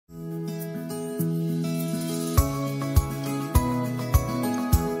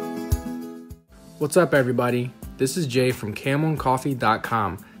What's up, everybody? This is Jay from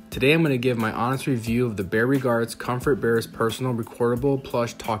CamoAndCoffee.com. Today I'm going to give my honest review of the BEARegards Comfort Bears Personal Recordable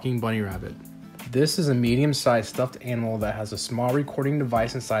Plush Talking Bunny Rabbit. This is a medium-sized stuffed animal that has a small recording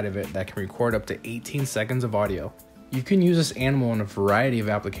device inside of it that can record up to 18 seconds of audio. You can use this animal in a variety of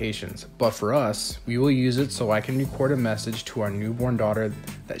applications, but for us, we will use it so I can record a message to our newborn daughter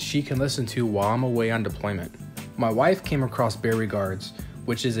that she can listen to while I'm away on deployment. My wife came across BEARegards,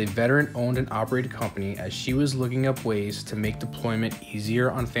 which is a veteran-owned and operated company, as she was looking up ways to make deployment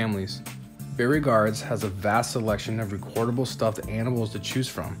easier on families. BEARegards has a vast selection of recordable stuffed animals to choose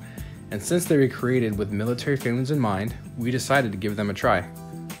from, and since they were created with military families in mind, we decided to give them a try.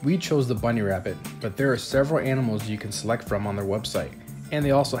 We chose the bunny rabbit, but there are several animals you can select from on their website, and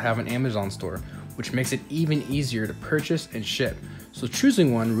they also have an Amazon store, which makes it even easier to purchase and ship, so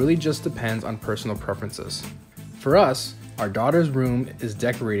choosing one really just depends on personal preferences. For us, our daughter's room is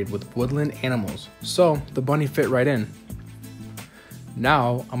decorated with woodland animals, so the bunny fit right in.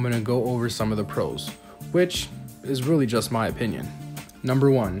 Now I'm going to go over some of the pros, which is really just my opinion. Number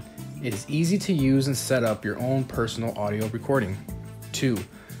 1, it is easy to use and set up your own personal audio recording. 2,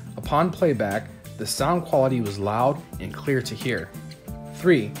 upon playback, the sound quality was loud and clear to hear.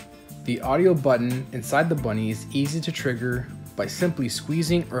 3, the audio button inside the bunny is easy to trigger by simply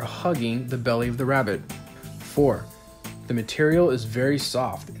squeezing or hugging the belly of the rabbit. 4, the material is very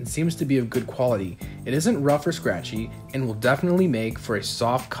soft and seems to be of good quality. It isn't rough or scratchy and will definitely make for a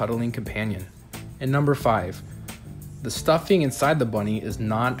soft cuddling companion. And number 5, the stuffing inside the bunny is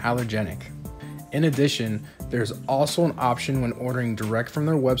non-allergenic. In addition, there's also an option when ordering direct from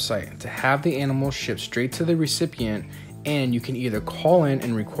their website to have the animal shipped straight to the recipient, and you can either call in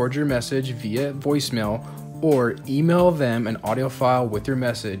and record your message via voicemail or email them an audio file with your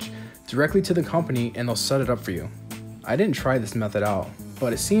message directly to the company and they'll set it up for you. I didn't try this method out,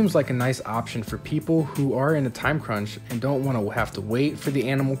 but it seems like a nice option for people who are in a time crunch and don't want to have to wait for the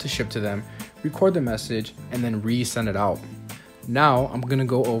animal to ship to them, record the message, and then resend it out. Now I'm going to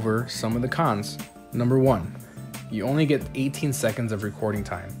go over some of the cons. Number 1, you only get 18 seconds of recording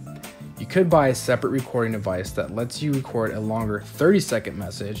time. You could buy a separate recording device that lets you record a longer 30-second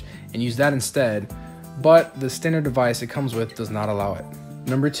message and use that instead, but the standard device it comes with does not allow it.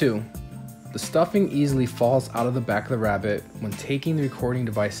 Number 2, the stuffing easily falls out of the back of the rabbit when taking the recording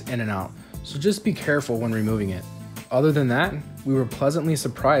device in and out, so just be careful when removing it. Other than that, we were pleasantly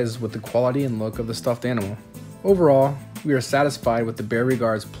surprised with the quality and look of the stuffed animal. Overall, we are satisfied with the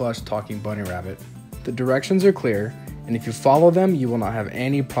BEARegards Plush Talking Bunny Rabbit. The directions are clear, and if you follow them, you will not have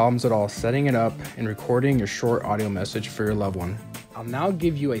any problems at all setting it up and recording your short audio message for your loved one. I'll now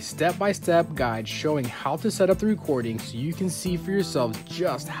give you a step-by-step guide showing how to set up the recording so you can see for yourselves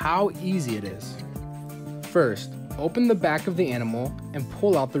just how easy it is. First, open the back of the animal and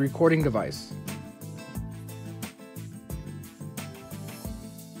pull out the recording device.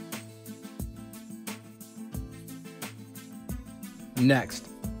 Next,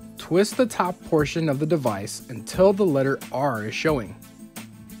 twist the top portion of the device until the letter R is showing.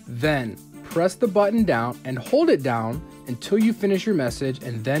 Then, press the button down and hold it down until you finish your message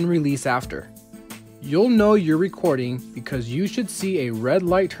and then release after. You'll know you're recording because you should see a red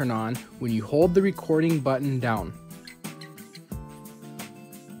light turn on when you hold the recording button down.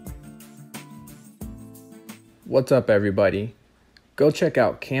 What's up, everybody? Go check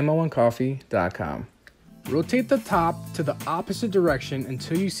out CamoAndCoffee.com. Rotate the top to the opposite direction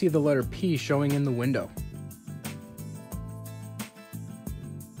until you see the letter P showing in the window.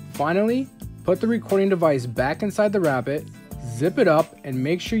 Finally, put the recording device back inside the rabbit, zip it up, and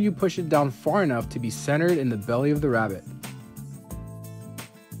make sure you push it down far enough to be centered in the belly of the rabbit.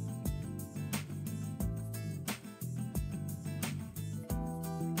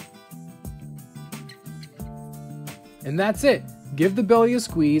 And that's it. Give the belly a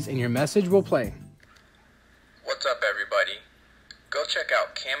squeeze and your message will play. What's up, everybody? Go check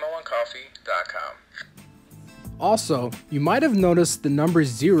out CamoAndCoffee.com. Also, you might have noticed the number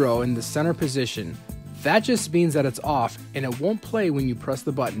 0 in the center position. That just means that it's off and it won't play when you press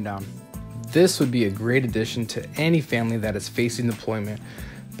the button down. This would be a great addition to any family that is facing deployment,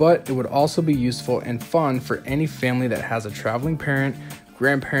 but it would also be useful and fun for any family that has a traveling parent,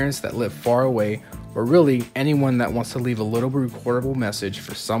 grandparents that live far away, or really anyone that wants to leave a little recordable message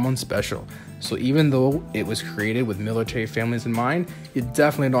for someone special. So even though it was created with military families in mind, you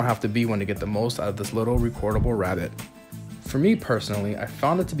definitely don't have to be one to get the most out of this little recordable rabbit. For me personally, I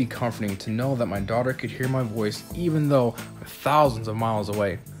found it to be comforting to know that my daughter could hear my voice even though I'm thousands of miles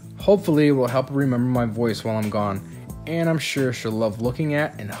away. Hopefully it will help her remember my voice while I'm gone, and I'm sure she'll love looking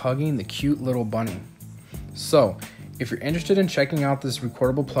at and hugging the cute little bunny. So, if you're interested in checking out this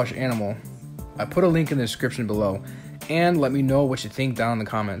recordable plush animal, I put a link in the description below, and let me know what you think down in the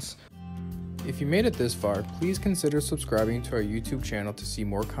comments. If you made it this far, please consider subscribing to our YouTube channel to see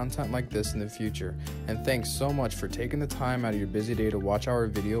more content like this in the future. And thanks so much for taking the time out of your busy day to watch our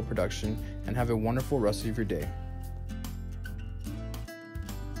video production, and have a wonderful rest of your day.